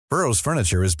Burrow's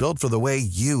furniture is built for the way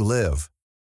you live.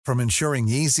 From ensuring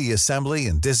easy assembly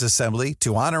and disassembly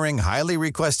to honoring highly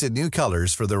requested new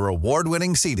colors for their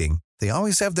award-winning seating, they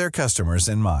always have their customers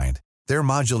in mind. Their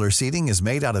modular seating is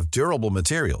made out of durable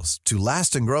materials to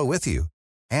last and grow with you.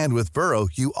 And with Burrow,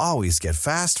 you always get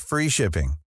fast, free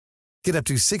shipping. Get up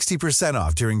to 60%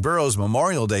 off during Burrow's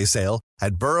Memorial Day sale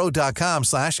at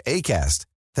burrow.com/ACAST.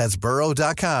 That's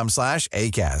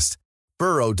burrow.com/ACAST.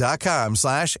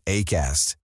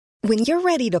 burrow.com/ACAST. When you're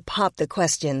ready to pop the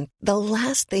question, the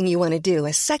last thing you want to do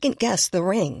is second-guess the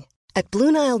ring. At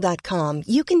BlueNile.com,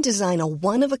 you can design a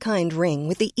one-of-a-kind ring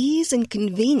with the ease and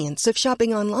convenience of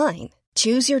shopping online.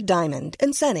 Choose your diamond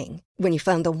and setting. When you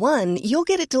find the one, you'll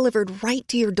get it delivered right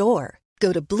to your door.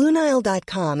 Go to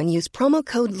BlueNile.com and use promo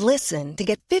code LISTEN to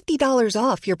get $50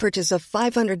 off your purchase of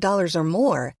 $500 or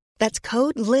more. That's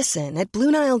code LISTEN at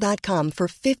BlueNile.com for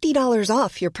 $50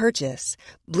 off your purchase.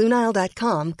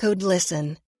 BlueNile.com, code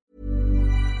LISTEN.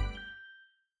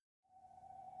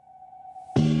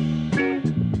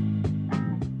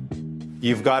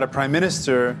 You've got a prime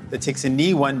minister that takes a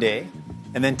knee one day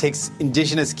and then takes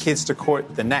Indigenous kids to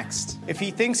court the next. If he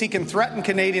thinks he can threaten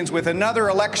Canadians with another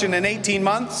election in 18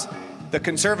 months, the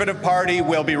Conservative Party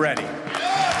will be ready.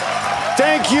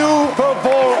 Thank you,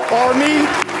 Purple Army.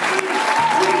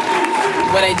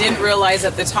 What I didn't realize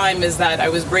at the time is that I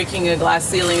was breaking a glass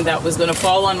ceiling that was going to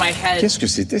fall on my head. Qu'est-ce que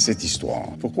c'était cette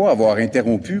histoire? Pourquoi avoir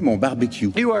interrompu mon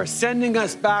barbecue? You are sending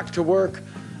us back to work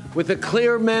with a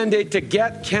clear mandate to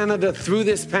get Canada through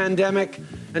this pandemic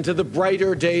and to the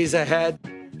brighter days ahead.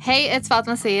 Hey, it's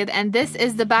Fatma Sayed, and this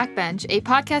is The Backbench, a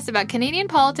podcast about Canadian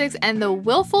politics and the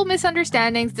willful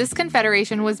misunderstandings this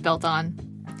confederation was built on.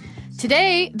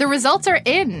 Today, the results are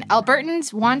in.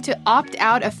 Albertans want to opt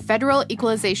out of federal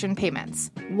equalization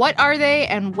payments. What are they,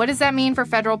 and what does that mean for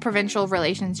federal-provincial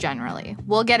relations generally?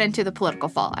 We'll get into the political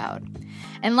fallout.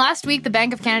 And last week, the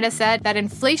Bank of Canada said that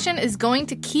inflation is going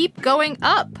to keep going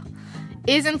up.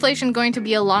 Is inflation going to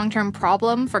be a long-term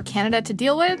problem for Canada to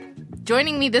deal with?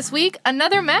 Joining me this week,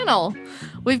 another Manel.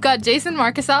 We've got Jason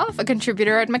Markisoff, a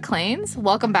contributor at Maclean's.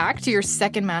 Welcome back to your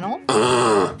second Manel.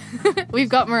 We've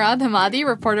got Murad Hamadi,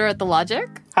 reporter at The Logic.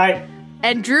 Hi.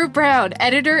 And Drew Brown,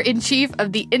 editor-in-chief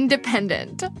of The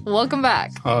Independent. Welcome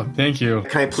back. Oh, thank you.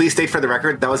 Can I please state for the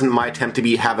record, that wasn't my attempt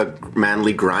to have a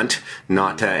manly grunt,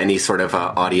 not any sort of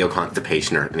audio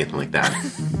constipation or anything like that.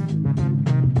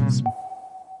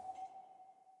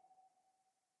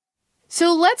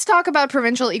 So let's talk about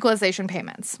provincial equalization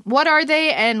payments. What are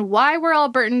they, and why were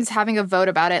Albertans having a vote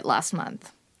about it last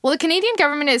month? Well, the Canadian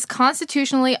government is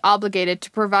constitutionally obligated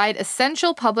to provide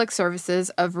essential public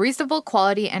services of reasonable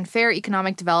quality and fair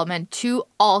economic development to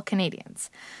all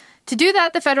Canadians. To do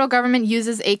that, the federal government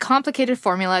uses a complicated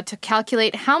formula to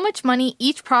calculate how much money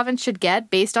each province should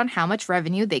get based on how much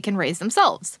revenue they can raise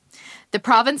themselves. The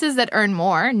provinces that earn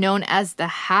more, known as the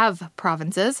have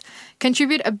provinces,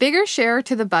 contribute a bigger share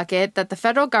to the bucket that the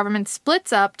federal government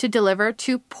splits up to deliver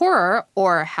to poorer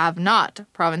or have-not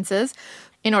provinces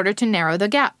in order to narrow the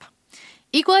gap.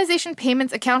 Equalization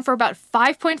payments account for about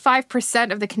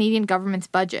 5.5% of the Canadian government's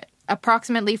budget.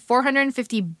 Approximately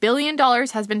 $450 billion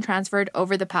has been transferred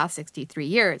over the past 63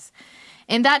 years.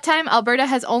 In that time, Alberta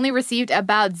has only received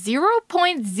about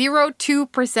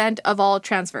 0.02% of all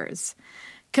transfers.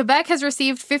 Quebec has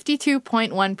received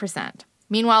 52.1%.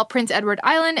 Meanwhile, Prince Edward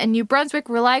Island and New Brunswick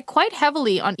rely quite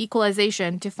heavily on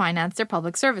equalization to finance their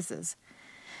public services.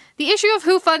 The issue of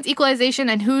who funds equalization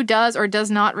and who does or does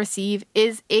not receive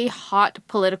is a hot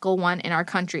political one in our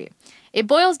country. It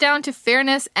boils down to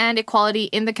fairness and equality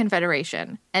in the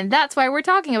Confederation, and that's why we're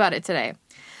talking about it today.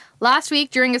 Last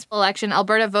week, during its election,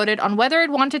 Alberta voted on whether it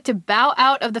wanted to bow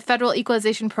out of the federal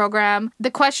equalization program.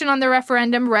 The question on the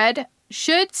referendum read,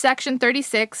 should Section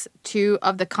 36(2)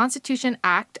 of the Constitution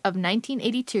Act of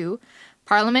 1982,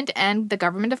 Parliament and the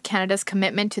Government of Canada's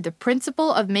commitment to the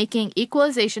principle of making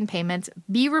equalization payments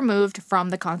be removed from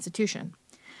the Constitution?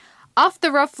 Of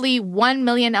the roughly 1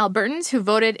 million Albertans who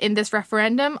voted in this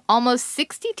referendum, almost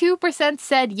 62%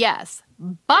 said yes,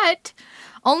 but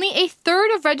only a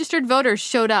third of registered voters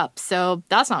showed up, so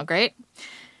that's not great.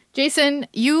 Jason,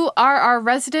 you are our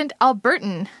resident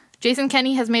Albertan. Jason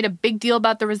Kenney has made a big deal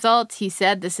about the results. He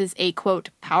said this is a, quote,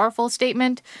 powerful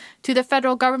statement to the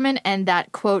federal government and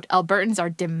that, quote, Albertans are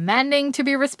demanding to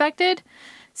be respected.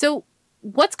 So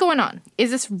what's going on?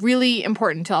 Is this really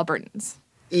important to Albertans?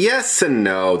 Yes and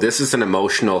no. This is an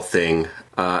emotional thing.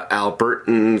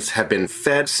 Albertans have been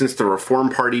fed since the Reform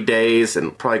Party days,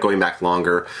 and probably going back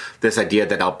longer, this idea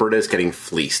that Alberta is getting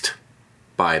fleeced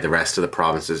by the rest of the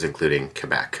provinces, including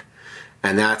Quebec.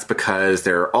 And that's because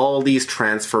there are all these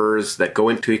transfers that go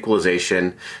into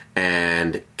equalization,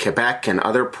 and Quebec and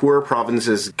other poor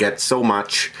provinces get so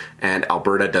much, and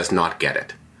Alberta does not get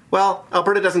it. Well,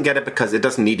 Alberta doesn't get it because it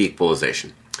doesn't need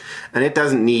equalization. And it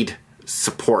doesn't need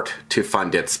support to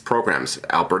fund its programs.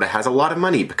 Alberta has a lot of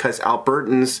money because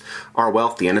Albertans are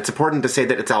wealthy. And it's important to say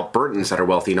that it's Albertans that are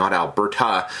wealthy, not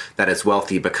Alberta that is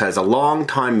wealthy, because a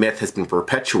long-time myth has been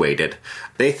perpetuated.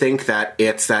 They think that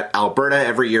it's that Alberta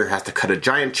every year has to cut a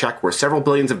giant check worth several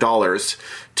billions of dollars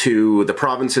to the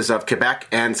provinces of Quebec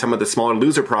and some of the smaller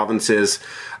loser provinces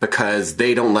because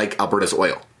they don't like Alberta's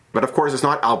oil. But of course, it's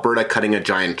not Alberta cutting a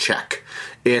giant check.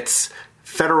 It's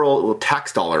federal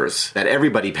tax dollars that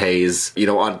everybody pays. You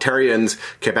know, Ontarians,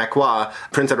 Quebecois,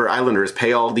 Prince Edward Islanders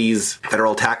pay all these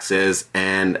federal taxes,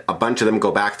 and a bunch of them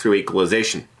go back through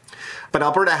equalization. But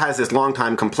Alberta has this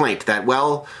long-time complaint that,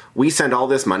 well, we send all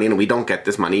this money and we don't get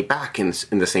this money back in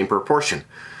the same proportion.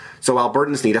 So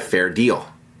Albertans need a fair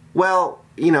deal. Well,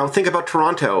 you know, think about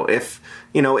Toronto. If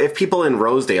people in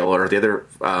Rosedale or the other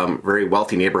very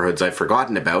wealthy neighborhoods I've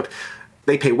forgotten about,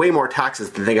 they pay way more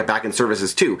taxes than they get back in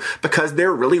services too, because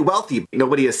they're really wealthy.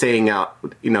 Nobody is saying,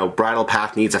 Bridle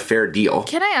Path needs a fair deal.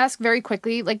 Can I ask very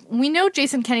quickly, we know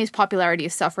Jason Kenney's popularity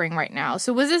is suffering right now.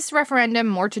 So was this referendum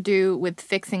more to do with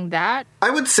fixing that? I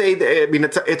would say,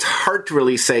 it's hard to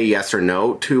really say yes or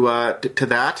no to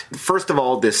that. First of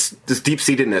all, this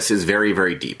deep-seatedness is very,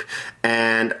 very deep.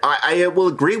 And I will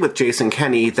agree with Jason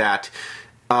Kenney that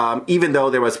even though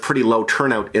there was pretty low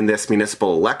turnout in this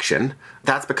municipal election,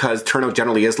 that's because turnout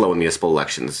generally is low in municipal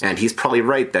elections. And he's probably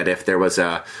right that if there was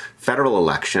a federal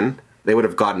election, they would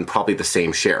have gotten probably the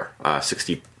same share,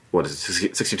 62%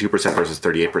 versus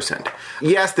 38%.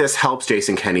 Yes, this helps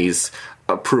Jason Kenney's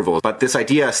approval, but this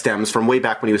idea stems from way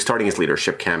back when he was starting his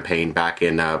leadership campaign back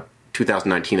in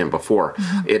 2019 and before.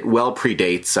 Mm-hmm. It well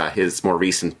predates his more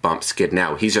recent bump skid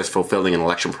now. He's just fulfilling an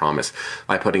election promise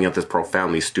by putting out this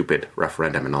profoundly stupid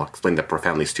referendum, and I'll explain the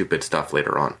profoundly stupid stuff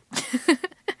later on.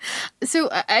 So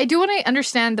I do want to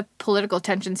understand the political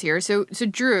tensions here. So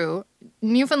Drew,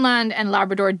 Newfoundland and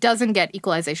Labrador doesn't get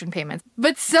equalization payments,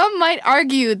 but some might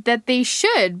argue that they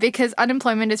should because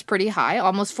unemployment is pretty high,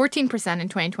 almost 14% in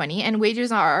 2020, and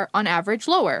wages are on average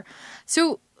lower.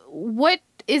 So what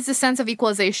is the sense of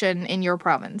equalization in your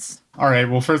province? All right,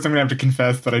 well, first I'm going to have to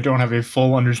confess that I don't have a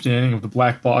full understanding of the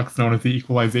black box known as the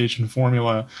equalization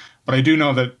formula, but I do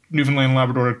know that Newfoundland and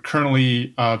Labrador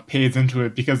currently pays into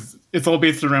it because it's all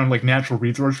based around natural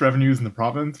resource revenues in the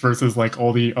province versus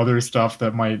all the other stuff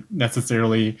that might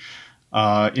necessarily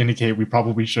indicate we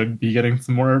probably should be getting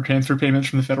some more transfer payments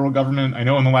from the federal government. I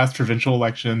know in the last provincial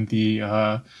election,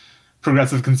 the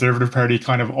Progressive Conservative Party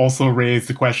kind of also raised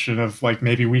the question of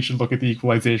maybe we should look at the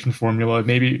equalization formula.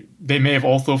 Maybe they may have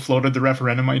also floated the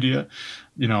referendum idea.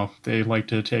 You know, they like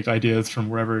to take ideas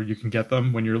from wherever you can get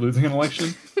them when you're losing an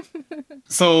election.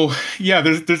 So, yeah,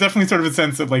 there's definitely sort of a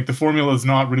sense that the formula is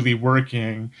not really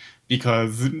working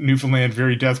because Newfoundland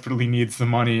very desperately needs the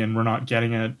money and we're not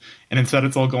getting it. And instead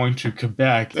it's all going to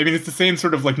Quebec. I mean, it's the same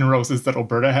sort of neurosis that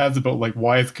Alberta has about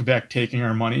why is Quebec taking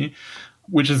our money?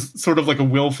 Which is sort of a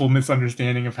willful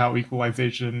misunderstanding of how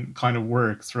equalization kind of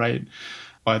works, right?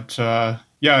 But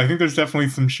yeah, I think there's definitely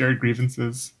some shared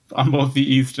grievances on both the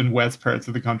east and west parts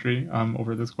of the country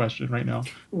over this question right now.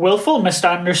 Willful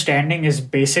misunderstanding is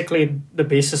basically the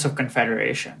basis of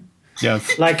confederation. Yes.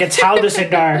 It's how this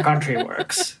entire country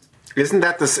works. Isn't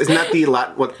that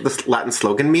what the Latin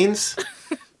slogan means?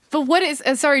 But what is,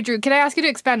 sorry, Drew, can I ask you to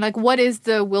expand, what is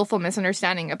the willful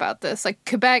misunderstanding about this?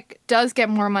 Quebec does get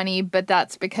more money, but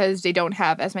that's because they don't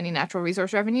have as many natural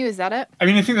resource revenue. Is that it? I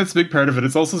mean, I think that's a big part of it.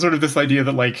 It's also sort of this idea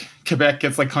that, Quebec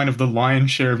gets, kind of the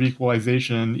lion's share of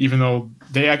equalization, even though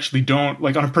they actually don't,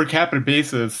 on a per capita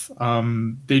basis,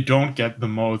 they don't get the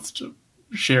most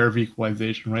share of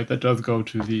equalization, right? That does go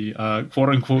to the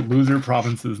quote-unquote loser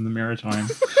provinces in the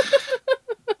Maritimes.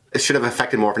 It should have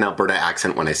affected more of an Alberta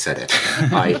accent when I said it.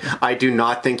 I do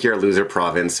not think you're a loser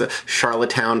province.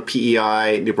 Charlottetown,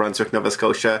 PEI, New Brunswick, Nova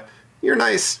Scotia, you're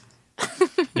nice.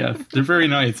 Yeah, they're very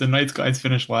nice, and nice guys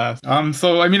finish last.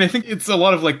 So, I mean, I think it's a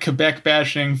lot of Quebec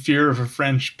bashing, fear of a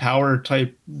French power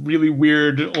type, really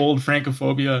weird old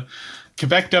Francophobia.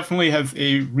 Quebec definitely has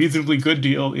a reasonably good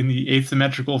deal in the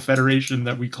asymmetrical federation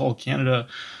that we call Canada.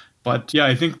 But yeah,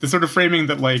 I think the sort of framing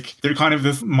that they're kind of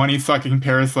this money-sucking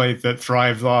parasite that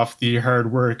thrives off the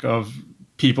hard work of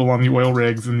people on the oil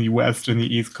rigs in the West and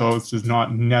the East Coast is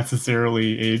not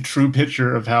necessarily a true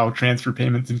picture of how transfer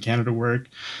payments in Canada work.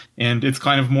 And it's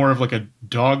kind of more of a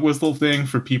dog whistle thing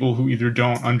for people who either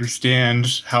don't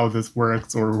understand how this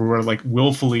works or who are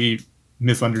willfully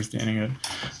misunderstanding it,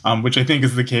 which I think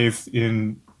is the case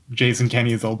in Jason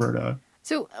Kenney's Alberta.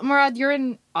 So, Murad, you're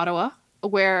in Ottawa,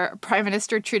 where Prime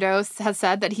Minister Trudeau has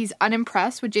said that he's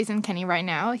unimpressed with Jason Kenney right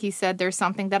now. He said there's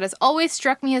something that has always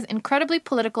struck me as incredibly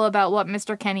political about what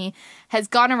Mr. Kenney has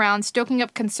gone around stoking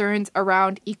up concerns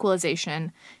around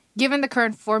equalization. Given the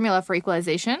current formula for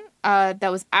equalization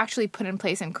that was actually put in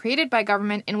place and created by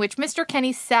government, in which Mr.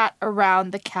 Kenney sat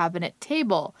around the cabinet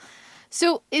table.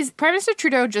 So is Prime Minister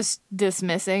Trudeau just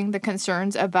dismissing the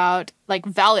concerns about,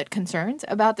 valid concerns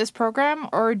about this program?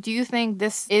 Or do you think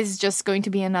this is just going to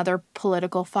be another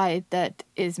political fight that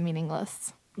is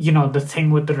meaningless? The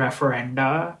thing with the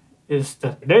referenda is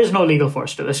that there is no legal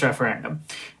force to this referendum.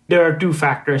 There are two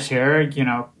factors here.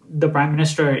 The Prime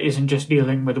Minister isn't just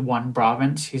dealing with one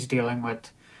province. He's dealing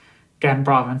with 10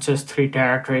 provinces, 3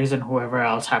 territories, and whoever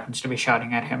else happens to be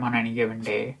shouting at him on any given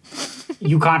day.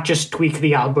 You can't just tweak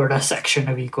the Alberta section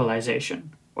of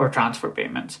equalization or transfer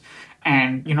payments.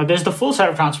 And, there's the full set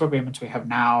of transfer payments we have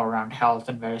now around health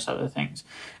and various other things.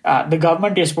 The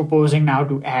government is proposing now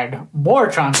to add more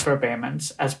transfer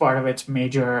payments as part of its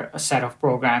major set of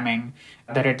programming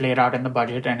that it laid out in the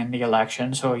budget and in the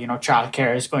election. So,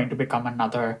 childcare is going to become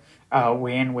another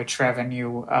way in which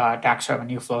tax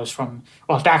revenue flows from,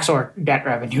 tax or debt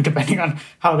revenue, depending on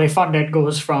how they fund it,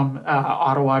 goes from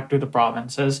Ottawa to the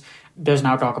provinces. There's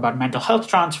now talk about mental health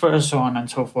transfers, so on and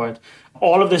so forth.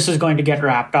 All of this is going to get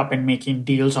wrapped up in making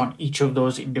deals on each of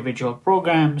those individual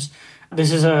programs.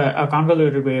 This is a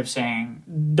convoluted way of saying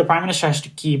the Prime Minister has to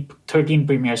keep 13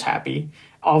 premiers happy.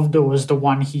 Of those, the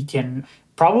one he can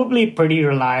probably pretty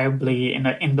reliably,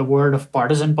 in the word of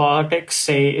partisan politics,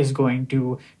 say is going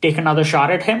to take another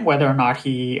shot at him, whether or not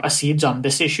he accedes on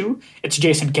this issue. It's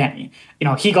Jason Kenney.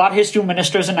 He got his 2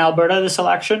 ministers in Alberta this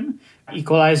election.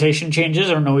 Equalization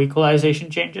changes or no equalization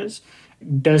changes.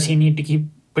 Does he need to keep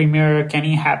Premier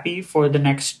Kenney happy for the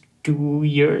next 2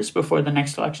 years before the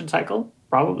next election cycle?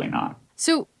 Probably not.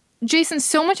 So, Jason,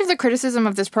 so much of the criticism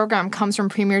of this program comes from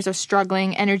premiers of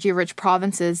struggling, energy-rich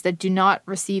provinces that do not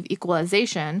receive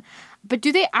equalization. But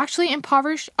do they actually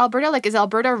impoverish Alberta? Is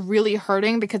Alberta really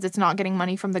hurting because it's not getting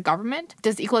money from the government?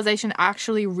 Does equalization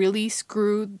actually really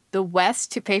screw the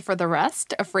West to pay for the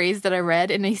rest? A phrase that I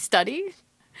read in a study.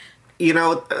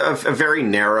 A very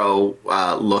narrow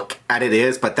look at it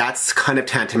is, but that's kind of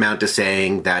tantamount to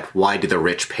saying that why do the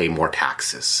rich pay more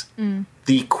taxes?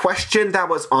 The question that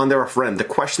was on the referendum, the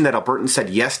question that Albertans said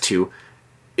yes to,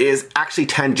 is actually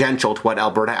tangential to what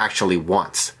Alberta actually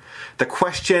wants. The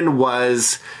question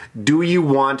was, do you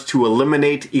want to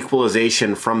eliminate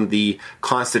equalization from the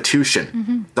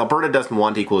Constitution? Alberta doesn't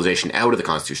want equalization out of the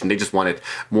Constitution. They just want it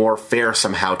more fair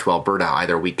somehow to Alberta.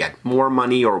 Either we get more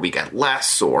money or we get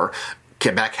less, or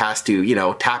Quebec has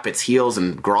to, tap its heels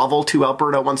and grovel to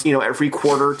Alberta once, every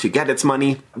quarter to get its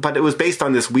money. But it was based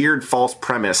on this weird false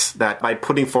premise that by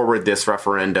putting forward this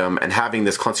referendum and having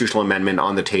this constitutional amendment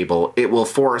on the table, it will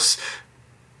force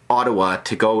Ottawa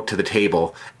to go to the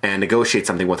table and negotiate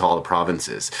something with all the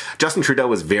provinces. Justin Trudeau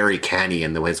was very canny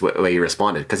in the way he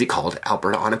responded because he called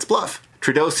Alberta on its bluff.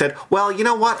 Trudeau said, well, you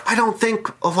know what? I don't think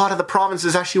a lot of the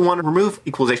provinces actually want to remove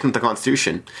equalization from the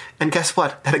Constitution. And guess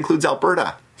what? That includes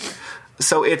Alberta.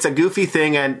 So it's a goofy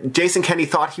thing, and Jason Kenney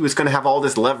thought he was going to have all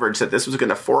this leverage, that this was going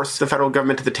to force the federal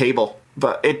government to the table.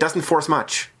 But it doesn't force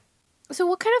much. So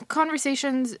what kind of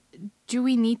conversations do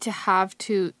we need to have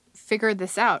to figure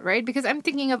this out, right? Because I'm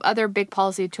thinking of other big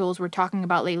policy tools we're talking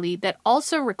about lately that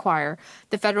also require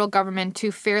the federal government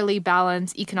to fairly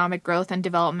balance economic growth and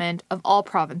development of all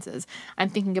provinces. I'm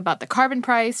thinking about the carbon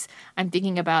price. I'm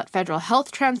thinking about federal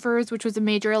health transfers, which was a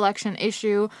major election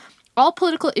issue. All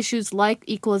political issues like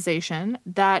equalization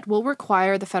that will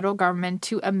require the federal government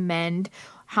to amend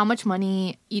how much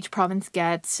money each province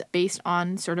gets based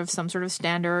on some sort of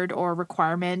standard or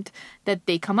requirement that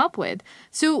they come up with.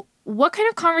 So what kind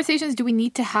of conversations do we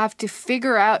need to have to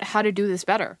figure out how to do this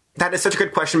better? That is such a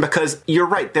good question because you're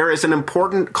right. There is an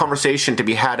important conversation to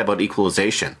be had about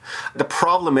equalization. The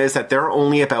problem is that there are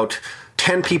only about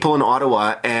 10 people in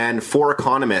Ottawa and 4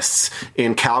 economists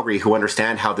in Calgary who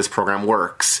understand how this program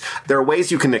works. There are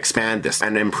ways you can expand this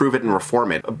and improve it and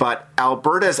reform it, but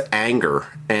Alberta's anger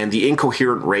and the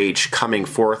incoherent rage coming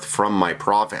forth from my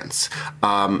province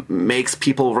makes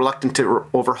people reluctant to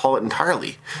overhaul it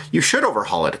entirely. You should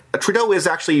overhaul it. Trudeau is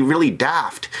actually really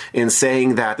daft in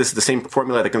saying that this is the same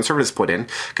formula the Conservatives put in,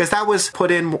 because that was put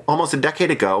in almost a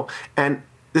decade ago, and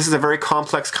this is a very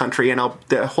complex country, and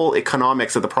the whole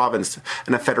economics of the province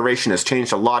and the federation has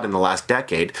changed a lot in the last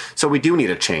decade. So we do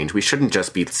need a change. We shouldn't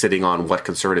just be sitting on what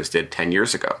Conservatives did 10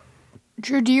 years ago.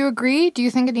 Drew, do you agree? Do you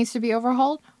think it needs to be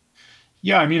overhauled?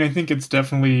 Yeah, I think it's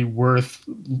definitely worth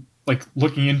like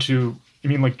looking into, I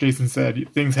mean, like Jason said,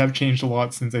 things have changed a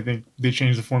lot since I think they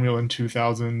changed the formula in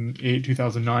 2008,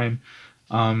 2009.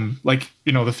 Like,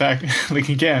 you know, the fact, like,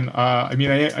 again, I mean,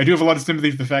 I do have a lot of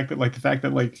sympathy for the fact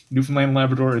that like Newfoundland and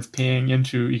Labrador is paying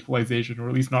into equalization, or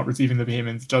at least not receiving the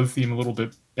payments, does seem a little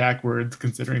bit backwards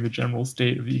considering the general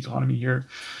state of the economy here.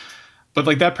 But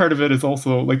like that part of it is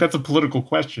also like, that's a political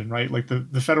question, right? Like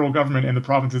the federal government and the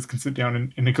provinces can sit down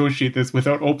and negotiate this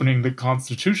without opening the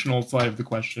constitutional side of the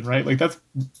question, right? Like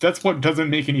that's what doesn't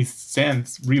make any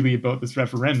sense really about this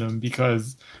referendum,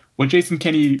 because what Jason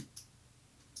Kenney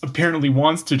apparently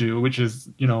wants to do, which is,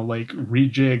 you know, like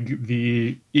rejig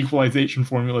the equalization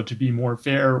formula to be more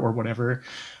fair or whatever,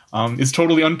 is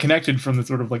totally unconnected from the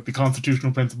sort of like the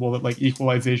constitutional principle that like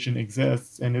equalization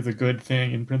exists and is a good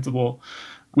thing in principle,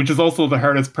 which is also the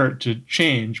hardest part to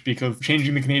change, because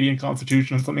changing the Canadian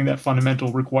Constitution is something that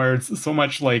fundamental requires so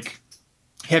much like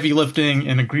heavy lifting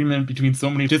and agreement between so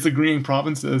many disagreeing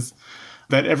provinces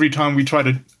that every time we try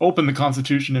to open the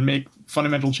Constitution and make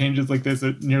fundamental changes like this,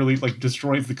 it nearly like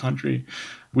destroys the country,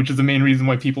 which is the main reason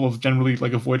why people have generally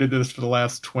like avoided this for the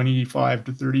last 25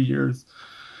 to 30 years.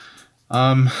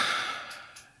 Yeah,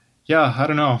 I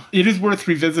don't know. It is worth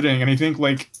revisiting, and I think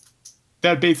like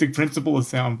that basic principle is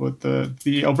sound, but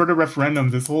the Alberta referendum,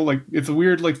 this whole like, it's a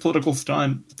weird like political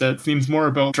stunt that seems more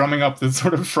about drumming up this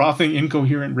sort of frothing,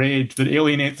 incoherent rage that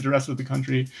alienates the rest of the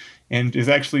country and is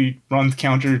actually runs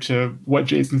counter to what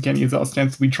Jason Kenney is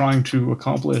ostensibly trying to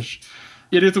accomplish.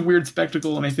 It is a weird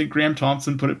spectacle, and I think Graham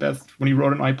Thompson put it best when he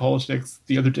wrote in iPolitics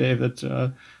the other day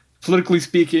that politically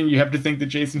speaking, you have to think that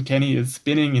Jason Kenney is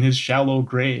spinning in his shallow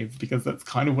grave, because that's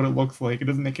kind of what it looks like. It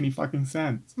doesn't make any fucking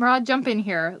sense. Murad, jump in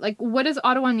here. Like, what does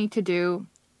Ottawa need to do?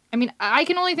 I mean, I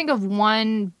can only think of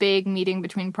one big meeting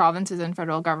between provinces and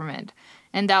federal government,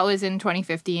 and that was in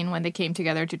 2015 when they came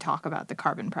together to talk about the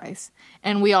carbon price.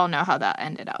 And we all know how that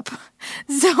ended up.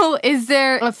 So is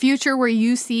there a future where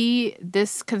you see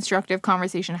this constructive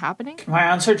conversation happening? My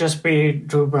answer just be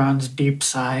Drew Brown's deep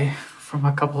sigh from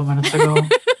a couple of minutes ago.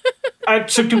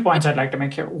 So 2 points I'd like to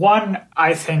make here. One,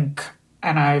 I think,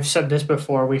 and I've said this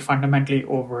before, we fundamentally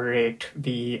overrate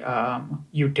the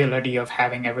utility of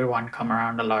having everyone come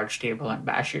around a large table and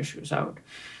bash issues out.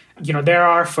 You know, there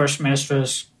are First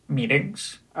Minister's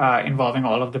meetings involving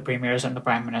all of the premiers and the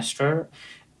Prime Minister.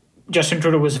 Justin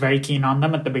Trudeau was very keen on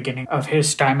them at the beginning of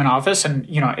his time in office. And,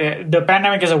 you know, the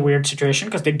pandemic is a weird situation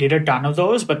because they did a ton of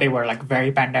those, but they were like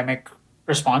very pandemic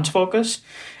response focused,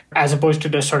 as opposed to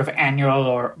the sort of annual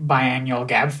or biannual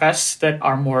gabfests that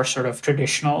are more sort of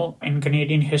traditional in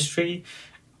Canadian history.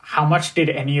 How much did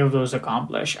any of those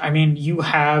accomplish? I mean, you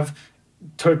have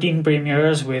 13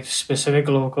 premiers with specific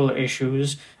local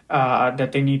issues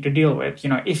that they need to deal with. You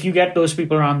know, if you get those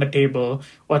people around the table,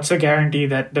 what's the guarantee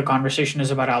that the conversation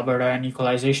is about Alberta and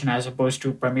equalization, as opposed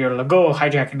to Premier Legault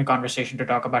hijacking the conversation to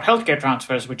talk about healthcare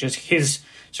transfers, which is his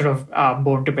sort of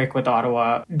bone to pick with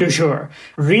Ottawa du jour.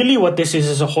 Really what this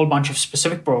is a whole bunch of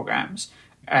specific programs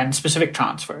and specific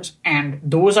transfers. And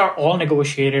those are all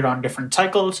negotiated on different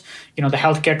cycles. You know, the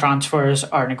healthcare transfers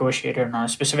are negotiated on a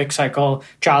specific cycle.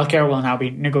 Childcare will now be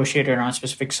negotiated on a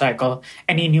specific cycle.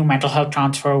 Any new mental health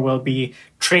transfer will be.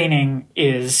 Training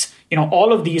is, you know,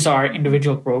 all of these are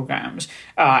individual programs.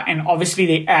 And obviously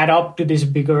they add up to this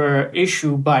bigger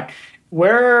issue, but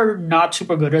we're not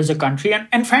super good as a country,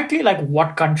 and frankly, like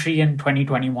what country in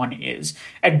 2021 is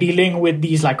at dealing with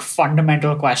these like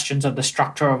fundamental questions of the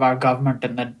structure of our government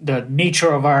and the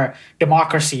nature of our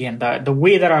democracy and the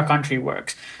way that our country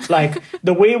works. Like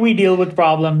the way we deal with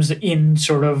problems in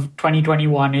sort of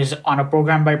 2021 is on a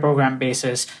program by program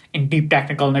basis in deep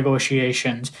technical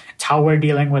negotiations. It's how we're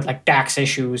dealing with like tax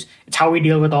issues. It's how we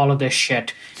deal with all of this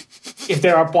shit. If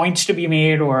there are points to be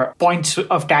made or points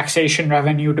of taxation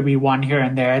revenue to be won here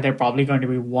and there, they're probably going to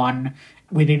be won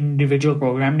within individual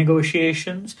program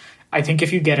negotiations. I think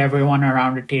if you get everyone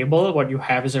around a table, what you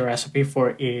have is a recipe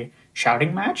for a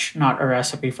shouting match, not a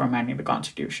recipe for amending the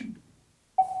Constitution.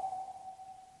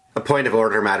 A point of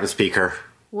order, Madam Speaker.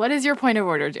 What is your point of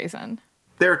order, Jason?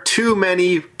 There are too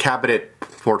many cabinet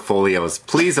portfolios.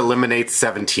 Please eliminate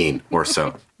 17 or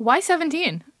so. Why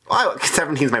 17?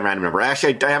 17 is my random number.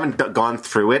 Actually, I haven't gone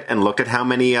through it and looked at how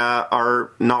many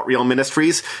are not real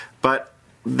ministries, but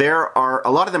there are,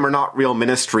 a lot of them are not real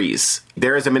ministries.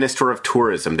 There is a minister of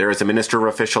tourism. There is a minister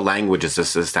of official languages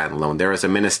as a standalone. There is a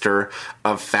minister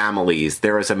of families.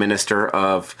 There is a minister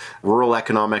of rural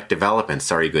economic development.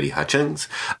 Sorry, Goody Hutchins.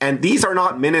 And these are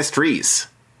not ministries.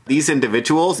 These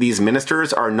individuals, these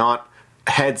ministers are not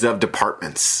heads of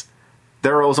departments.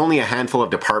 There was only a handful of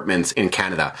departments in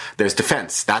Canada. There's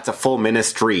defense. That's a full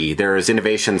ministry. There's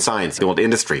innovation science, the old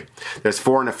industry. There's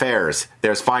foreign affairs.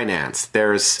 There's finance.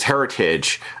 There's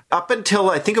heritage. Up until,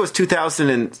 I think it was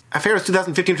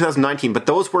 2015, 2019, but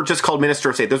those were just called Minister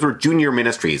of State. Those were junior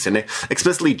ministries, and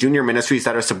explicitly junior ministries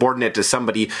that are subordinate to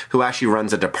somebody who actually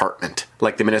runs a department,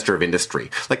 like the Minister of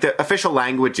Industry. Like the official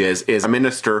language is a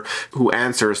minister who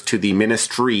answers to the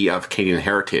Ministry of Canadian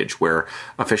Heritage, where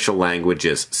official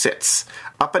languages sits.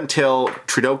 Up until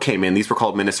Trudeau came in, these were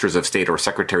called Ministers of State or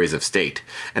Secretaries of State,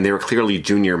 and they were clearly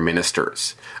junior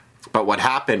ministers. But what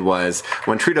happened was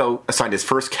when Trudeau assigned his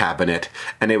first cabinet,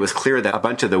 and it was clear that a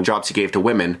bunch of the jobs he gave to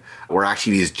women were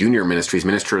actually these junior ministries,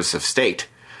 ministers of state,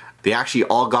 they actually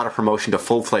all got a promotion to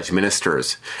full-fledged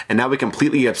ministers. And now we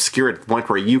completely obscure it to the point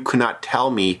where you could not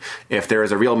tell me if there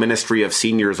is a real ministry of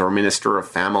seniors or minister of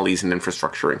families and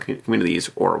infrastructure and communities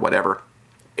or whatever.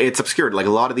 It's obscured. Like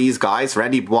a lot of these guys,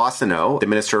 Randy Boissonnault, the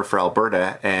Minister for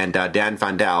Alberta, and Dan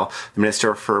Vandal, the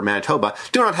Minister for Manitoba,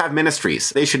 do not have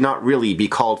ministries. They should not really be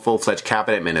called full-fledged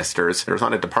cabinet ministers. There's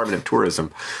not a Department of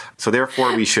Tourism. So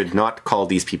therefore, we should not call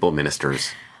these people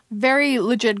ministers. Very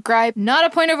legit gripe. Not a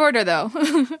point of order, though.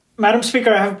 Madam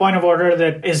Speaker, I have a point of order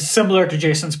that is similar to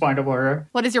Jason's point of order.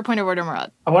 What is your point of order,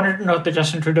 Murad? I wanted to note that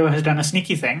Justin Trudeau has done a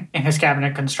sneaky thing in his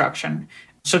cabinet construction.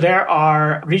 So there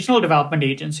are regional development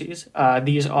agencies.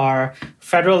 These are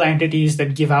federal entities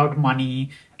that give out money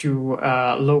to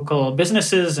local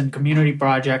businesses and community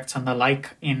projects and the like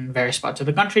in various parts of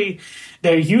the country.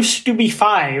 There used to be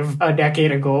 5 a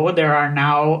decade ago. There are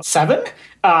now 7.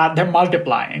 They're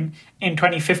multiplying. In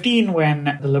 2015,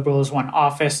 when the Liberals won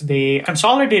office, they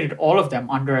consolidated all of them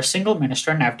under a single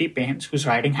minister, Navdeep Bains, whose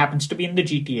riding happens to be in the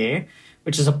GTA,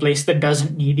 which is a place that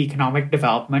doesn't need economic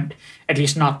development, at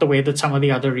least not the way that some of the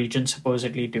other regions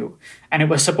supposedly do. And it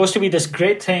was supposed to be this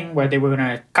great thing where they were going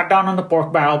to cut down on the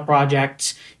pork barrel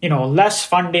projects, less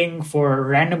funding for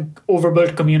random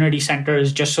overbuilt community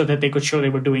centers just so that they could show they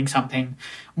were doing something,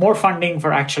 more funding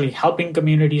for actually helping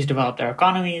communities develop their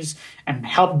economies and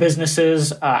help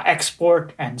businesses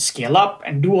export and scale up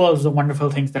and do all of the wonderful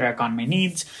things that our economy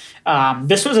needs.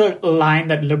 This was a line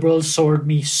that Liberals sold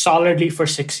me solidly for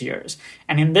 6 years.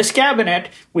 And in this cabinet,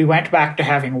 we went back to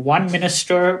having one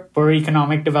minister per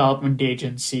economic development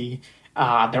agency.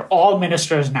 They're all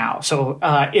ministers now. So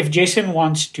if Jason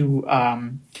wants to,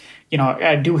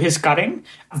 do his cutting,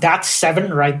 that's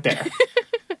 7 right there.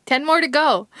 10 more to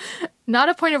go. Not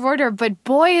a point of order, but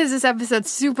boy, is this episode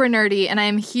super nerdy, and I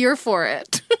am here for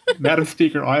it. Madam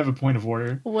Speaker, I have a point of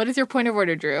order. What is your point of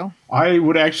order, Drew? I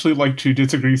would actually like to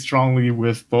disagree strongly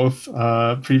with both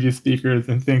previous speakers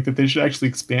and think that they should actually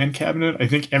expand cabinet. I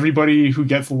think everybody who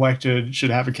gets elected should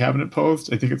have a cabinet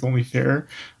post. I think it's only fair.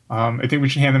 I think we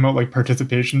should hand them out like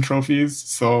participation trophies.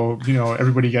 So,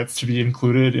 everybody gets to be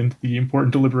included in the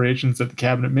important deliberations that the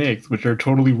cabinet makes, which are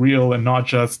totally real and not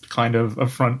just kind of a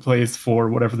front place for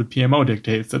whatever the PMO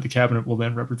dictates that the cabinet will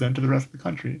then represent to the rest of the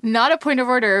country. Not a point of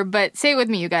order, but say it with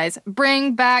me, you guys.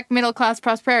 Bring back middle-class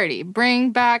prosperity.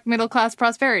 Bring back middle-class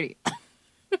prosperity.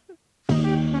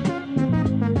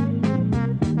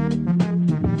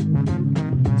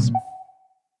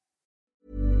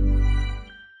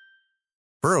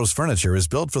 Burrow's furniture is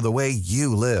built for the way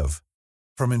you live.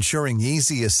 From ensuring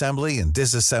easy assembly and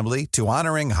disassembly to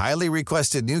honoring highly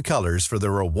requested new colors for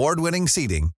their award-winning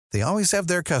seating, they always have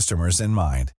their customers in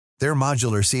mind. Their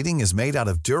modular seating is made out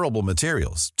of durable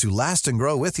materials to last and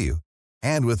grow with you.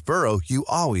 And with Burrow, you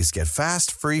always get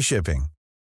fast, free shipping.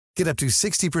 Get up to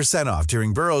 60% off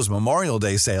during Burrow's Memorial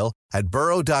Day sale at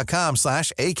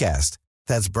burrow.com/ACAST.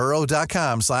 That's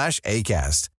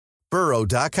burrow.com/ACAST.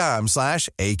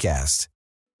 burrow.com/ACAST.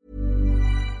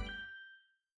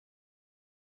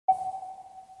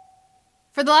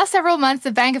 For the last several months,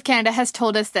 the Bank of Canada has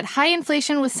told us that high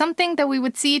inflation was something that we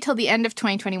would see till the end of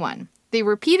 2021. They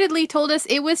repeatedly told us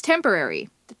it was temporary.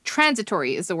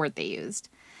 Transitory is the word they used.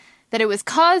 That it was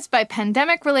caused by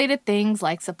pandemic-related things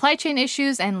like supply chain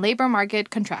issues and labor market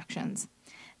contractions.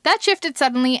 That shifted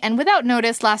suddenly and without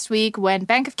notice last week when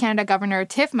Bank of Canada Governor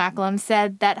Tiff Macklem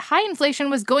said that high inflation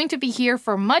was going to be here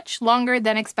for much longer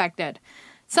than expected.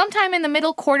 Sometime in the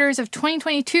middle quarters of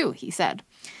 2022, he said.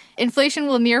 Inflation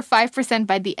will near 5%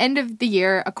 by the end of the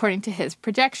year, according to his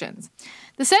projections.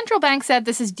 The central bank said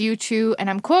this is due to, and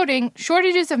I'm quoting,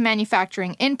 shortages of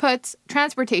manufacturing inputs,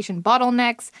 transportation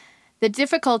bottlenecks, the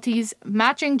difficulties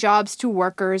matching jobs to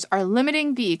workers are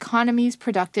limiting the economy's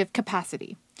productive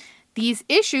capacity. These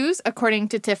issues, according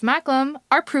to Tiff Macklem,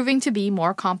 are proving to be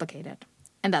more complicated.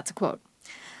 And that's a quote.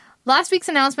 Last week's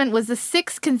announcement was the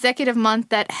 6th consecutive month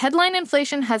that headline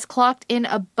inflation has clocked in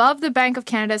above the Bank of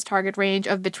Canada's target range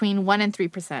of between 1% and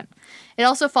 3%. It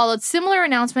also followed similar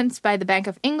announcements by the Bank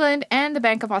of England and the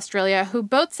Bank of Australia, who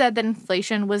both said that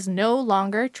inflation was no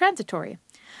longer transitory.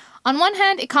 On one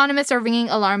hand, economists are ringing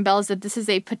alarm bells that this is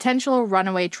a potential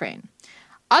runaway train.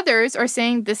 Others are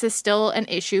saying this is still an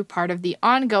issue part of the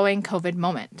ongoing COVID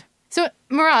moment. So,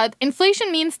 Murad,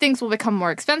 inflation means things will become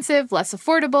more expensive, less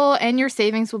affordable, and your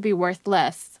savings will be worth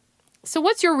less. So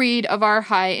what's your read of our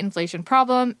high inflation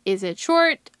problem? Is it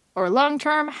short or long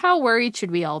term? How worried should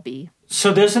we all be?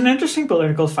 So there's an interesting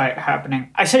political fight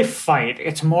happening. I say fight.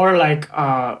 It's more like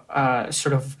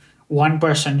sort of one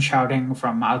person shouting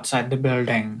from outside the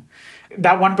building.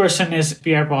 That one person is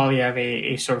Pierre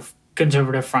Poilievre, a sort of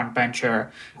conservative frontbencher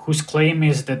whose claim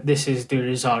is that this is the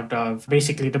result of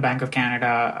basically the Bank of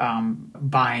Canada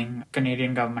buying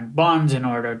Canadian government bonds in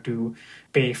order to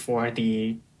pay for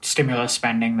the stimulus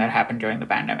spending that happened during the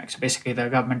pandemic. So basically the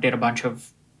government did a bunch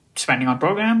of spending on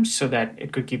programs so that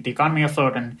it could keep the economy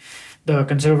afloat. And the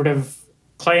conservative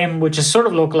claim, which is sort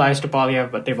of localized to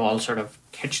Poilievre, but they've all sort of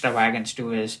hitched their wagons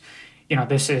to, is,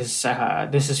 this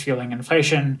is fueling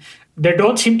inflation. There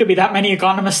don't seem to be that many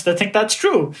economists that think that's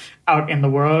true out in the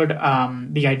world.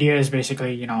 The idea is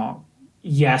basically,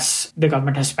 yes, the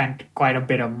government has spent quite a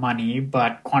bit of money,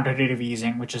 but quantitative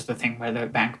easing, which is the thing where the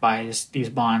bank buys these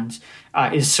bonds,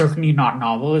 is certainly not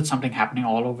novel. It's something happening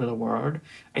all over the world.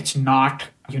 It's not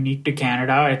unique to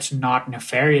Canada. It's not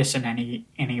nefarious in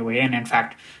any way. And in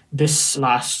fact, this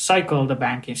last cycle, the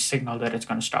bank has signaled that it's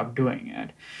going to stop doing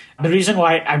it. The reason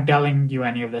why I'm telling you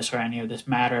any of this or any of this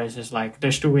matters is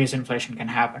there's two ways inflation can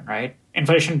happen, right?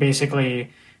 Inflation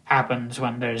basically happens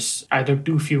when there's either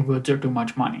too few goods or too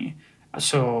much money.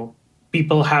 So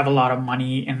people have a lot of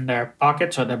money in their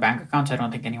pockets or their bank accounts. I don't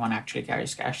think anyone actually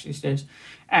carries cash these days.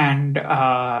 And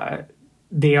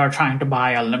they are trying to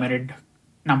buy a limited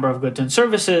number of goods and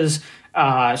services.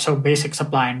 So basic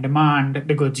supply and demand,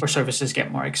 the goods or services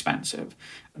get more expensive.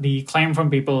 The claim from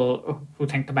people who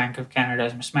think the Bank of Canada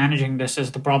is mismanaging this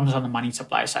is the problem's on the money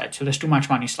supply side. So there's too much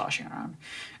money sloshing around.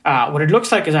 What it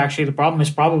looks like is actually the problem is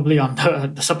probably on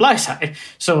the supply side.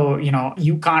 So,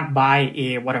 you can't buy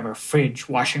a fridge,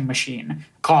 washing machine,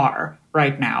 car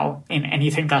right now in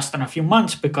anything less than a few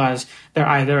months because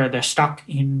they're stuck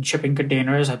in shipping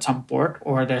containers at some port,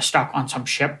 or they're stuck on some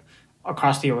ship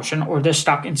across the ocean, or they're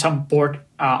stuck in some port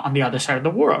on the other side of the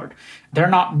world. They're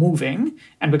not moving,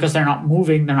 and because they're not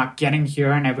moving, they're not getting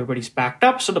here, and everybody's backed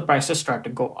up, so the prices start to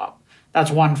go up. That's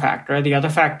one factor. The other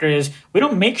factor is we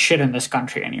don't make shit in this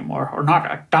country anymore, or not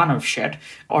a ton of shit,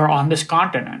 or on this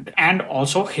continent. And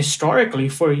also, historically,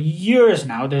 for years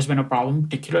now, there's been a problem,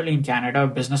 particularly in Canada,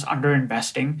 of business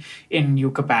underinvesting in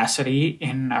new capacity,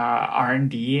 in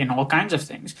R&D, and all kinds of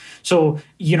things. So,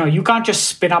 you can't just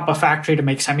spin up a factory to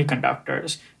make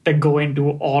semiconductors that go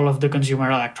into all of the consumer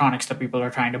electronics that people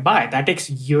are trying to buy. That takes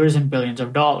years and billions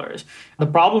of dollars. The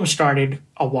problem started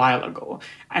a while ago.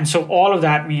 And so all of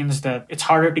that means that it's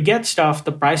harder to get stuff,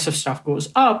 the price of stuff goes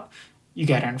up, you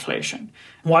get inflation.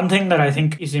 One thing that I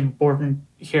think is important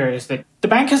here is that the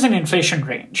bank has an inflation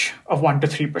range of 1% to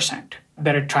 3%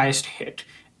 that it tries to hit.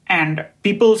 And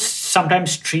people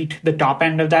sometimes treat the top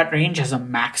end of that range as a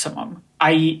maximum,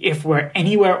 i.e. if we're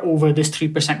anywhere over this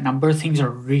 3% number, things are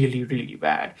really, really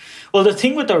bad. Well, the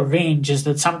thing with the range is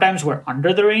that sometimes we're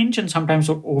under the range and sometimes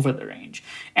we're over the range.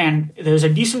 And there's a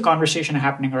decent conversation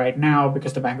happening right now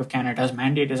because the Bank of Canada's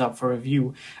mandate is up for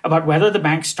review about whether the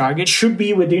bank's target should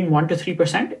be within 1% to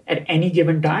 3% at any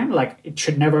given time, like it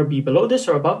should never be below this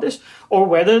or above this, or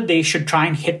whether they should try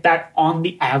and hit that on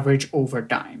the average over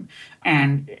time.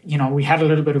 And, we had a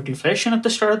little bit of deflation at the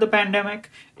start of the pandemic.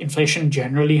 Inflation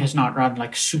generally has not run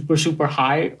super, super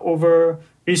high over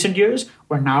recent years.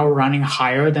 We're now running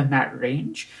higher than that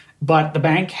range. But the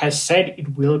bank has said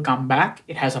it will come back.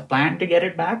 It has a plan to get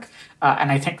it back.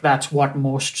 And I think that's what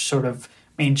most sort of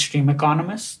mainstream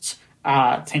economists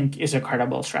think is a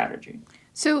credible strategy.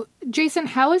 So, Jason,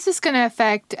 how is this going to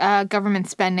affect government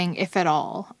spending, if at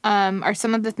all? Are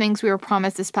some of the things we were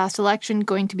promised this past election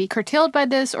going to be curtailed by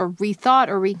this or rethought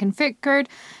or reconfigured?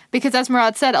 Because as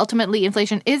Murad said, ultimately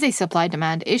inflation is a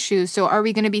supply-demand issue. So are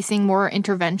we going to be seeing more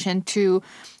intervention to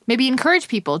maybe encourage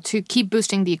people to keep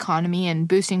boosting the economy and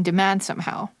boosting demand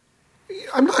somehow?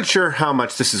 I'm not sure how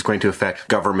much this is going to affect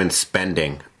government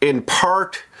spending, in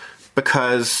part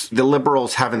because the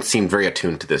Liberals haven't seemed very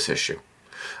attuned to this issue.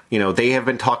 They have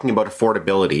been talking about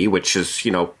affordability, which is,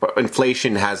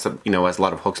 inflation has a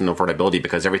lot of hooks in affordability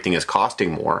because everything is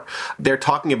costing more. They're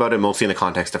talking about it mostly in the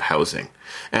context of housing.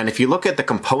 And if you look at the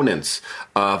components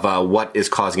of what is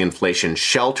causing inflation,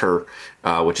 shelter,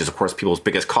 which is, of course, people's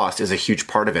biggest cost, is a huge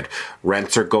part of it.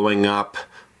 Rents are going up.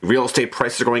 Real estate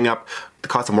prices are going up. The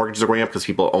cost of mortgages are going up because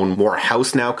people own more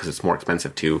house now because it's more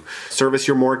expensive to service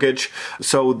your mortgage.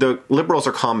 So the Liberals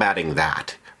are combating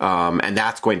that. And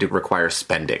that's going to require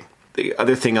spending. The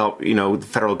other thing, the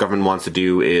federal government wants to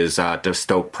do is to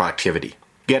stoke productivity.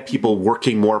 Get people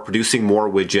working more, producing more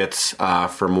widgets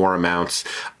for more amounts,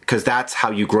 because that's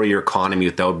how you grow your economy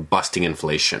without busting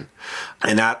inflation.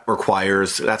 And that's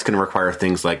going to require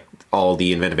things like all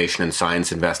the innovation and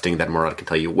science investing that Murad can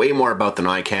tell you way more about than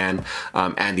I can,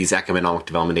 and these economic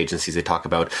development agencies they talk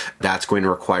about. That's going to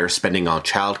require spending on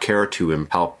childcare to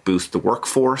help boost the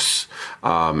workforce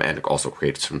and also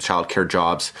create some childcare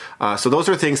jobs. So those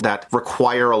are things that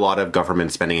require a lot of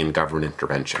government spending and government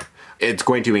intervention. It's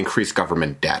going to increase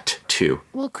government debt, too.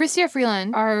 Well, Chrystia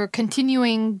Freeland, our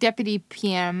continuing deputy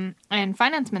PM and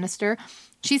finance minister,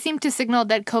 she seemed to signal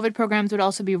that COVID programs would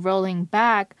also be rolling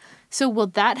back. So will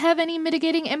that have any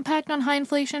mitigating impact on high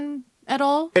inflation at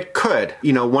all? It could.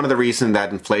 One of the reasons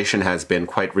that inflation has been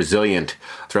quite resilient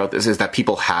throughout this is that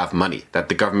people have money, that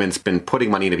the government's been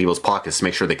putting money into people's pockets to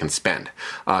make sure they can spend.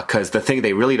 Because the thing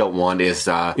they really don't want is,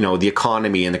 the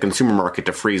economy and the consumer market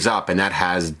to freeze up, and that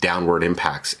has downward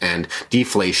impacts. And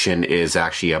deflation is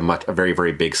actually a very,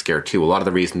 very big scare too. A lot of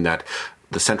the reason that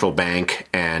the central bank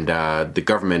and the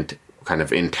government kind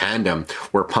of in tandem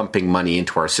were pumping money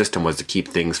into our system was to keep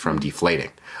things from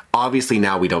deflating. Obviously,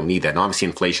 now we don't need that. And obviously,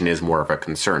 inflation is more of a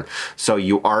concern. So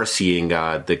you are seeing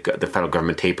the federal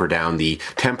government taper down the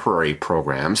temporary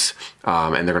programs,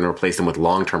 and they're going to replace them with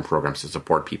long-term programs to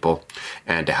support people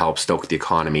and to help stoke the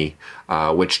economy,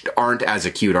 which aren't as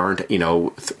acute, aren't,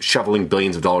 shoveling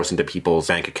billions of dollars into people's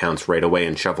bank accounts right away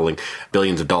and shoveling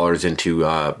billions of dollars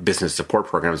into business support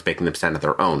programs, making them stand on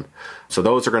their own. So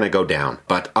those are going to go down.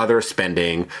 But other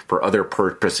spending for other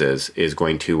purposes is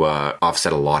going to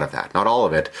offset a lot of that. Not all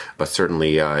of it, but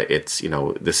certainly it's,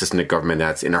 this isn't a government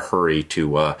that's in a hurry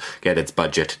to get its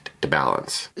budget to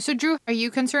balance. So, Drew, are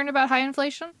you concerned about high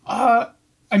inflation?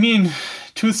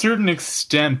 To a certain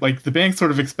extent, like the bank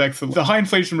sort of expects the high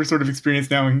inflation we're sort of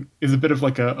experiencing now is a bit of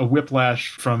like a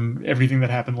whiplash from everything that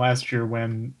happened last year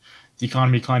when the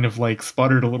economy kind of like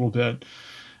sputtered a little bit.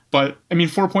 But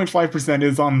 4.5%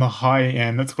 is on the high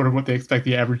end. That's sort of what they expect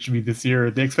the average to be this year.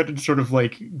 They expect it to sort of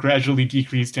like gradually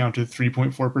decrease down to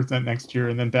 3.4% next year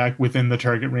and then back within the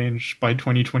target range by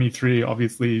 2023.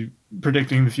 Obviously,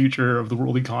 predicting the future of the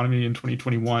world economy in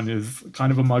 2021 is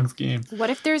kind of a mug's game. What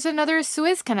if there's another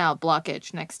Suez Canal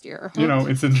blockage next year?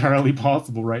 It's entirely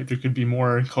possible, right? There could be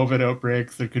more COVID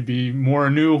outbreaks. There could be more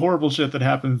new horrible shit that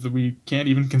happens that we can't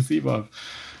even conceive of.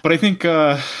 But I think...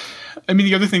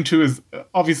 the other thing, too, is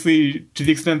obviously to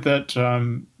the extent that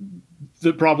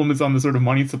the problem is on the sort of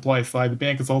money supply side, the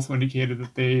bank has also indicated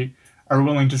that they are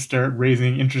willing to start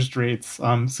raising interest rates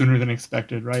sooner than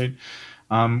expected, right?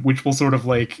 Which will sort of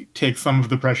like take some of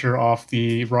the pressure off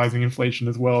the rising inflation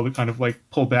as well to kind of like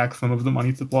pull back some of the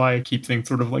money supply, keep things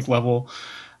sort of like level.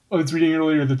 I was reading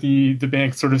earlier that the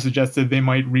bank sort of suggested they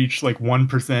might reach like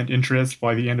 1% interest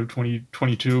by the end of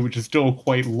 2022, which is still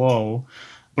quite low,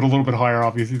 but a little bit higher,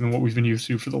 obviously, than what we've been used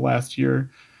to for the last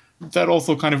year. That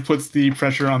also kind of puts the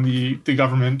pressure on the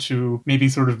government to maybe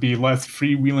sort of be less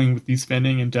freewheeling with the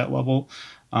spending and debt level.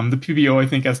 The PBO, I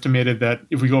think, estimated that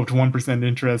if we go up to 1%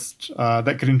 interest,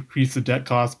 that could increase the debt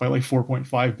cost by like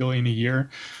 $4.5 billion a year,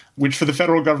 which for the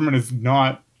federal government is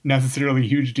not necessarily a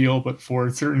huge deal, but for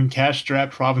certain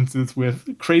cash-strapped provinces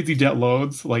with crazy debt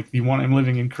loads, like the one I'm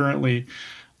living in currently,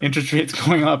 interest rates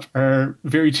going up are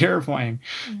very terrifying.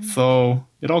 Mm-hmm. So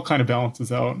it all kind of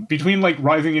balances out. Between like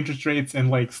rising interest rates and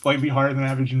like slightly higher than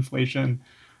average inflation,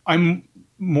 I'm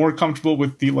more comfortable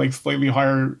with the like slightly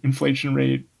higher inflation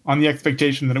rate on the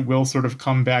expectation that it will sort of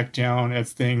come back down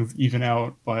as things even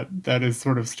out. But that is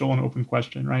sort of still an open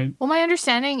question, right? Well, my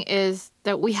understanding is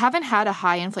that we haven't had a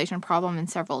high inflation problem in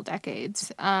several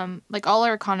decades. Like all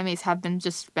our economies have been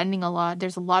just spending a lot.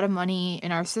 There's a lot of money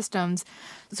in our systems.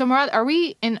 So Murad, are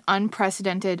we in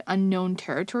unprecedented, unknown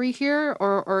territory here?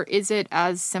 Or is it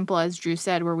as simple as Drew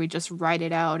said, where we just ride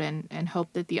it out and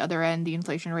hope that the other end, the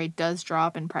inflation rate does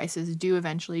drop and prices do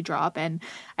eventually drop? And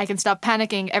I can stop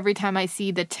panicking every time I see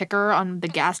the ticker on the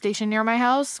gas station near my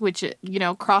house, which,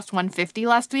 crossed 150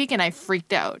 last week, and I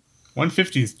freaked out.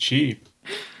 150 is cheap.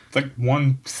 It's like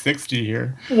 160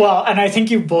 here. Well, and I think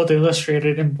you both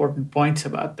illustrated important points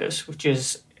about this, which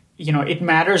is, it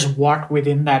matters what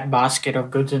within that basket of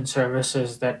goods and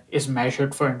services that is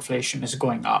measured for inflation is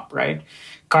going up, right?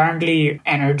 Currently,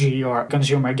 energy or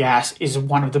consumer gas is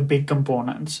one of the big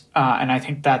components. And I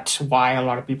think that's why a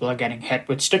lot of people are getting hit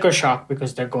with sticker shock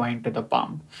because they're going to the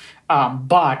pump.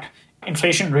 But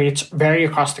inflation rates vary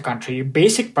across the country.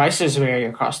 Basic prices vary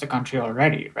across the country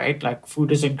already, right? Like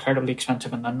food is incredibly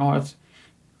expensive in the north,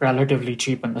 relatively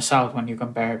cheap in the south when you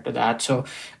compare it to that. So,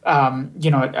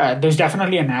 there's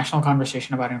definitely a national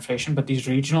conversation about inflation, but these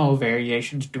regional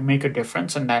variations do make a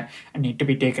difference and that need to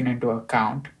be taken into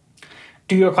account.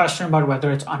 To your question about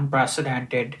whether it's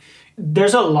unprecedented,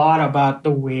 there's a lot about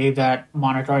the way that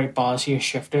monetary policy has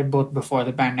shifted both before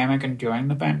the pandemic and during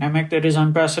the pandemic that is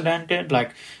unprecedented.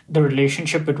 Like the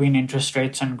relationship between interest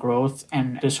rates and growth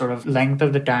and the sort of length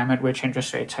of the time at which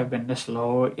interest rates have been this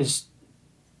low is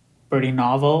pretty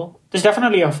novel. There's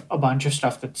definitely a bunch of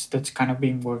stuff that's kind of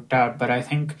being worked out, but I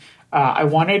think I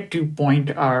wanted to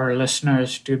point our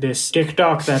listeners to this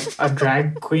TikTok that a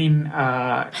drag queen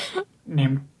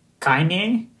named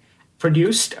Kanye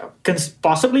produced,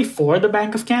 possibly for the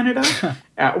Bank of Canada,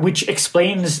 which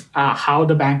explains how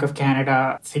the Bank of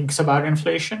Canada thinks about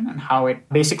inflation and how it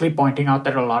basically pointing out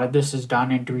that a lot of this is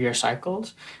done in 2-year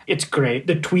cycles. It's great.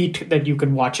 The tweet that you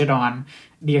can watch it on,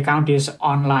 the account is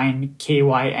online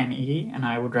KYNE, and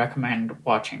I would recommend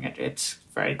watching it. It's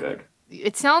very good.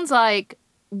 It sounds like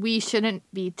we shouldn't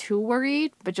be too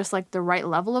worried, but just like the right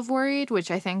level of worried, which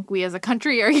I think we as a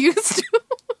country are used to.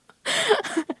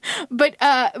 But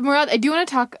Murad, I do want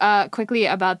to talk quickly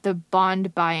about the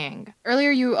bond buying.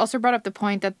 Earlier, you also brought up the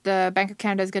point that the Bank of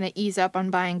Canada is going to ease up on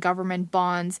buying government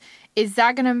bonds. Is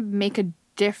that going to make a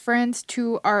difference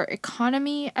to our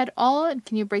economy at all? And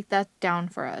can you break that down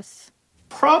for us?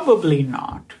 Probably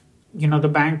not. The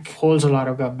bank holds a lot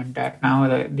of government debt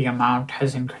now. The amount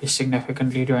has increased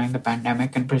significantly during the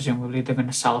pandemic, and presumably they're going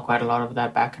to sell quite a lot of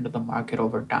that back into the market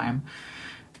over time.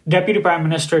 Deputy Prime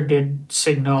Minister did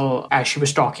signal, as she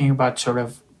was talking about sort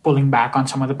of pulling back on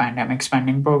some of the pandemic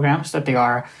spending programs, that they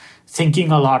are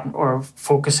thinking a lot or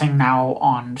focusing now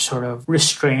on sort of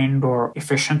restrained or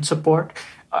efficient support.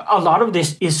 A lot of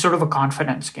this is sort of a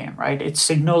confidence game, right? It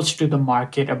signals to the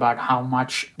market about how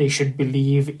much they should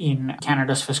believe in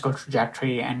Canada's fiscal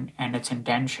trajectory and its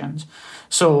intentions.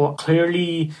 So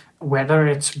clearly, whether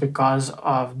it's because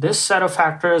of this set of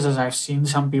factors, as I've seen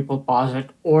some people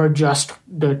posit, or just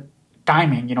the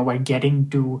timing, we're getting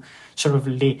to sort of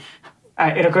late.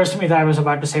 It occurs to me that I was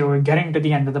about to say we're getting to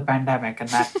the end of the pandemic, and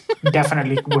that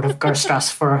definitely would have cursed us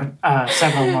for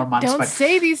several more months. Don't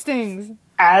say these things.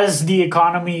 As the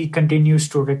economy continues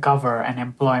to recover and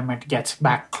employment gets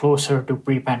back closer to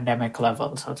pre-pandemic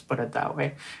levels, let's put it that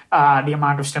way, the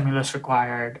amount of stimulus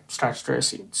required starts to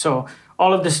recede. So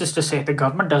all of this is to say the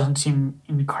government doesn't seem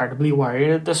incredibly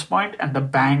worried at this point, and the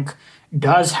bank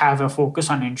does have a focus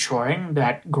on ensuring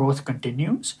that growth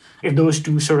continues. If those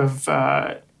two sort of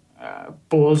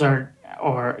poles or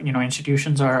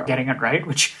institutions are getting it right,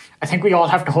 which I think we all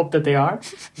have to hope that they are,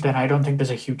 then I don't think there's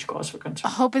a huge cause for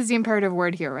concern. Hope is the imperative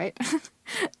word here, right?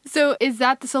 So is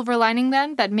that the silver lining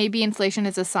then? That maybe inflation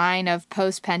is a sign of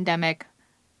post-pandemic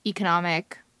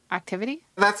economic activity?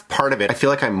 That's part of it. I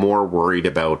feel like I'm more worried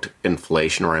about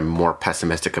inflation, or I'm more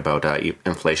pessimistic about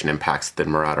inflation impacts than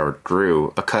Murad or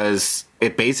Drew, because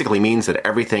it basically means that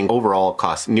everything overall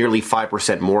costs nearly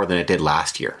 5% more than it did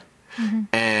last year. Mm-hmm.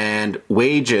 And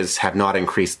wages have not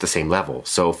increased the same level.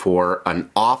 So for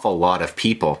an awful lot of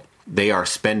people, they are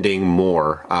spending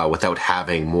more without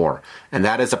having more. And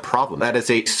that is a problem. That is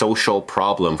a social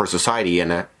problem for society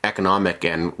and an economic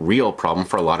and real problem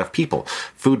for a lot of people.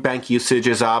 Food bank usage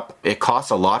is up. It costs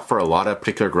a lot for a lot of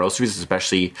particular groceries,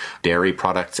 especially dairy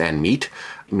products and meat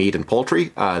and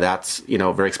poultry. That's,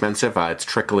 very expensive. It's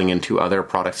trickling into other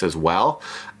products as well.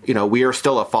 We are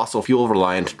still a fossil fuel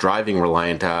reliant, driving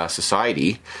reliant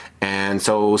society. And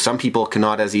so some people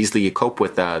cannot as easily cope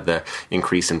with the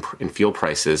increase in fuel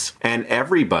prices. And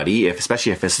everybody,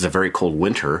 especially if this is a very cold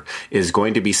winter, is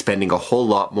going to be spending a whole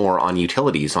lot more on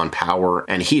utilities, on power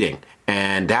and heating.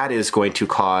 And that is going to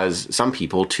cause some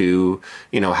people to,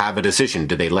 have a decision.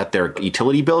 Do they let their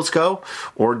utility bills go,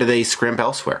 or do they scrimp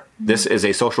elsewhere? This is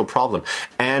a social problem.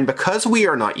 And because we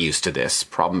are not used to this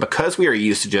problem, because we are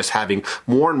used to just having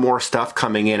more and more stuff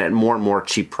coming in at more and more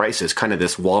cheap prices, kind of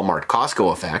this Walmart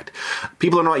Costco effect,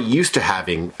 people are not used to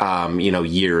having,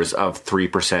 years of 3%,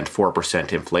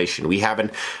 4% inflation. We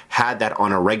haven't had that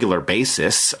on a regular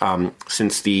basis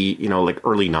since the,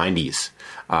 early 90s.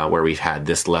 Where we've had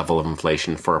this level of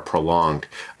inflation for a prolonged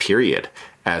period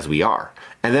as we are.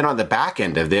 And then on the back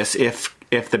end of this, if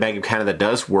the Bank of Canada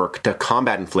does work to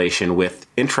combat inflation with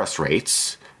interest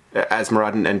rates, as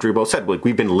Murad and Drew both said, like,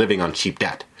 we've been living on cheap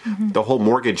debt. Mm-hmm. The whole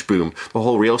mortgage boom, the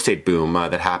whole real estate boom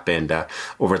that happened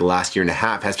over the last year and a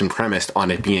half has been premised on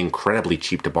it being incredibly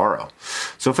cheap to borrow.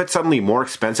 So if it's suddenly more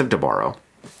expensive to borrow,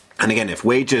 and again, if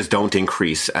wages don't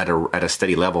increase at a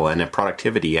steady level, and if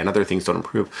productivity and other things don't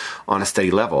improve on a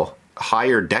steady level,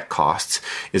 higher debt costs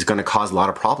is going to cause a lot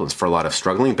of problems for a lot of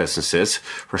struggling businesses,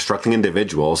 for struggling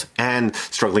individuals, and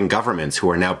struggling governments who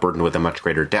are now burdened with a much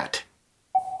greater debt.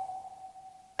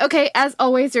 Okay, as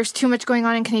always, there's too much going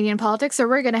on in Canadian politics, so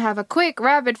we're going to have a quick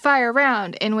rapid-fire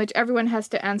round in which everyone has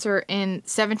to answer in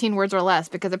 17 words or less,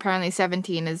 because apparently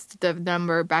 17 is the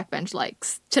number Backbench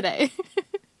likes today.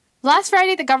 Last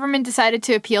Friday, the government decided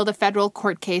to appeal the federal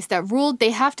court case that ruled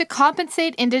they have to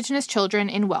compensate Indigenous children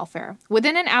in welfare.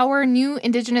 Within an hour, new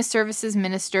Indigenous Services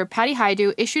Minister Patty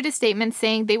Hajdu issued a statement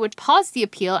saying they would pause the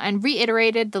appeal and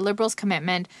reiterated the Liberals'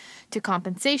 commitment to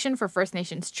compensation for First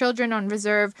Nations children on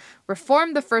reserve,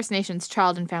 reform the First Nations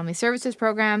Child and Family Services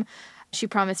Program. She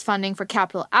promised funding for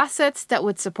capital assets that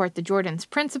would support the Jordan's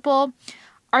Principle.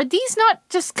 Are these not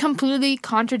just completely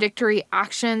contradictory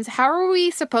actions? How are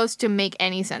we supposed to make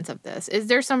any sense of this? Is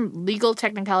there some legal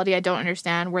technicality I don't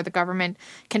understand where the government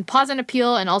can pause an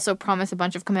appeal and also promise a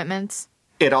bunch of commitments?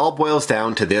 It all boils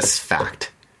down to this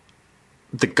fact.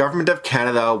 The government of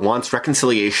Canada wants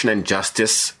reconciliation and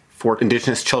justice for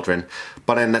Indigenous children,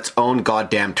 but in its own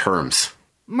goddamn terms.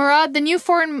 Murad, the new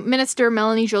Foreign Minister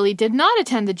Melanie Joly did not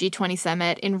attend the G20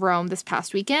 summit in Rome this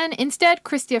past weekend. Instead,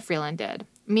 Chrystia Freeland did.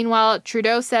 Meanwhile,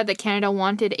 Trudeau said that Canada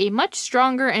wanted a much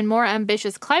stronger and more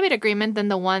ambitious climate agreement than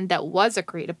the one that was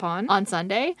agreed upon on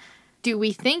Sunday. Do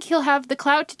we think he'll have the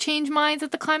clout to change minds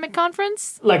at the climate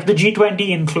conference? Like, the G20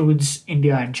 includes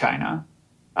India and China.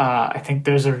 I think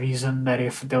there's a reason that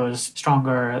if those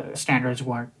stronger standards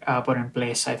weren't put in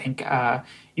place, I think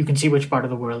you can see which part of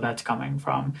the world that's coming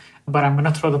from. But I'm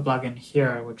going to throw the plug in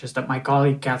here, which is that my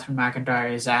colleague Catherine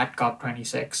McIntyre is at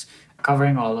COP26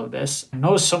 covering all of this and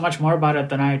knows so much more about it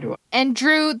than I do. And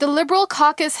Drew, the Liberal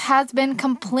caucus has been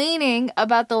complaining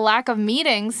about the lack of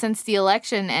meetings since the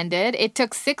election ended. It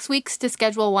took 6 weeks to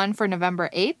schedule one for November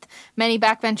 8th. Many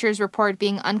backbenchers report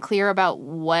being unclear about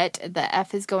what the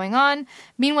F is going on.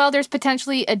 Meanwhile, there's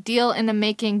potentially a deal in the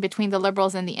making between the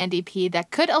Liberals and the NDP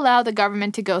that could allow the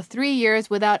government to go 3 years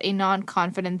without a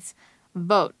non-confidence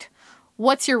vote.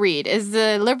 What's your read? Is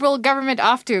the Liberal government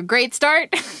off to a great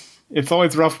start? It's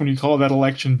always rough when you call that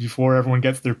election before everyone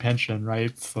gets their pension,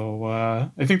 right? So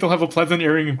I think they'll have a pleasant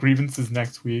airing of grievances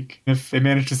next week. If they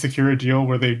manage to secure a deal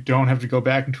where they don't have to go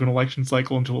back into an election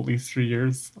cycle until at least 3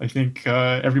 years, I think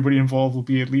everybody involved will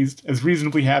be at least as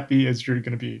reasonably happy as you're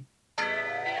going to be.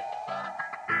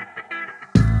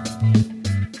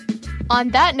 On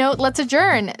that note, let's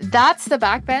adjourn. That's the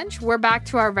Backbench. We're back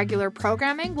to our regular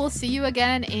programming. We'll see you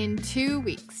again in 2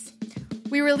 weeks.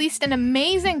 We released an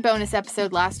amazing bonus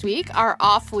episode last week, our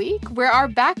off week, where our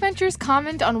backbenchers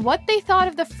comment on what they thought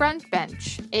of the front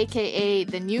bench, aka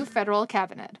the new federal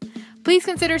cabinet. Please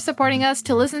consider supporting us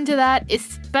to listen to that,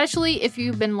 especially if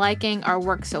you've been liking our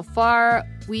work so far.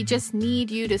 We just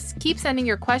need you to keep sending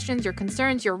your questions, your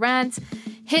concerns, your rants.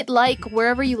 Hit like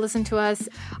wherever you listen to us.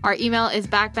 Our email is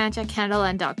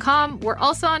backbench@canadaland.com. We're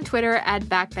also on Twitter at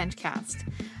backbenchcast.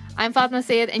 I'm Fatma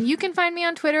Sayed, and you can find me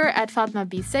on Twitter at Fatma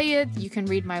B. Sayed. You can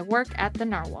read my work at The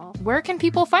Narwhal. Where can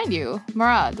people find you?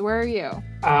 Murad, where are you?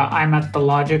 I'm at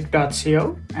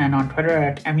thelogic.co and on Twitter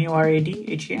at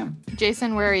MURADHEM.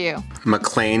 Jason, where are you?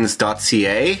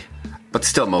 McLeans.ca, but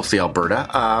still mostly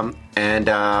Alberta. And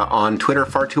on Twitter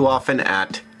far too often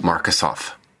at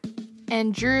Markusoff.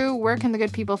 And Drew, where can the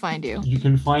good people find you? You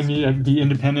can find me at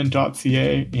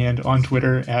theindependent.ca and on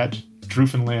Twitter at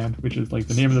Drewfoundland, which is like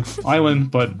the name of the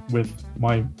island, but with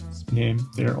my name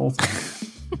there also.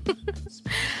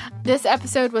 This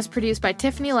episode was produced by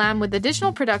Tiffany Lamb with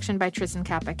additional production by Tristan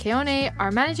Kappa-Keone.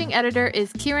 Our managing editor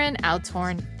is Kieran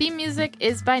Outshorn. Theme music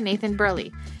is by Nathan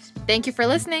Burley. Thank you for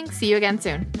listening. See you again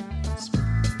soon.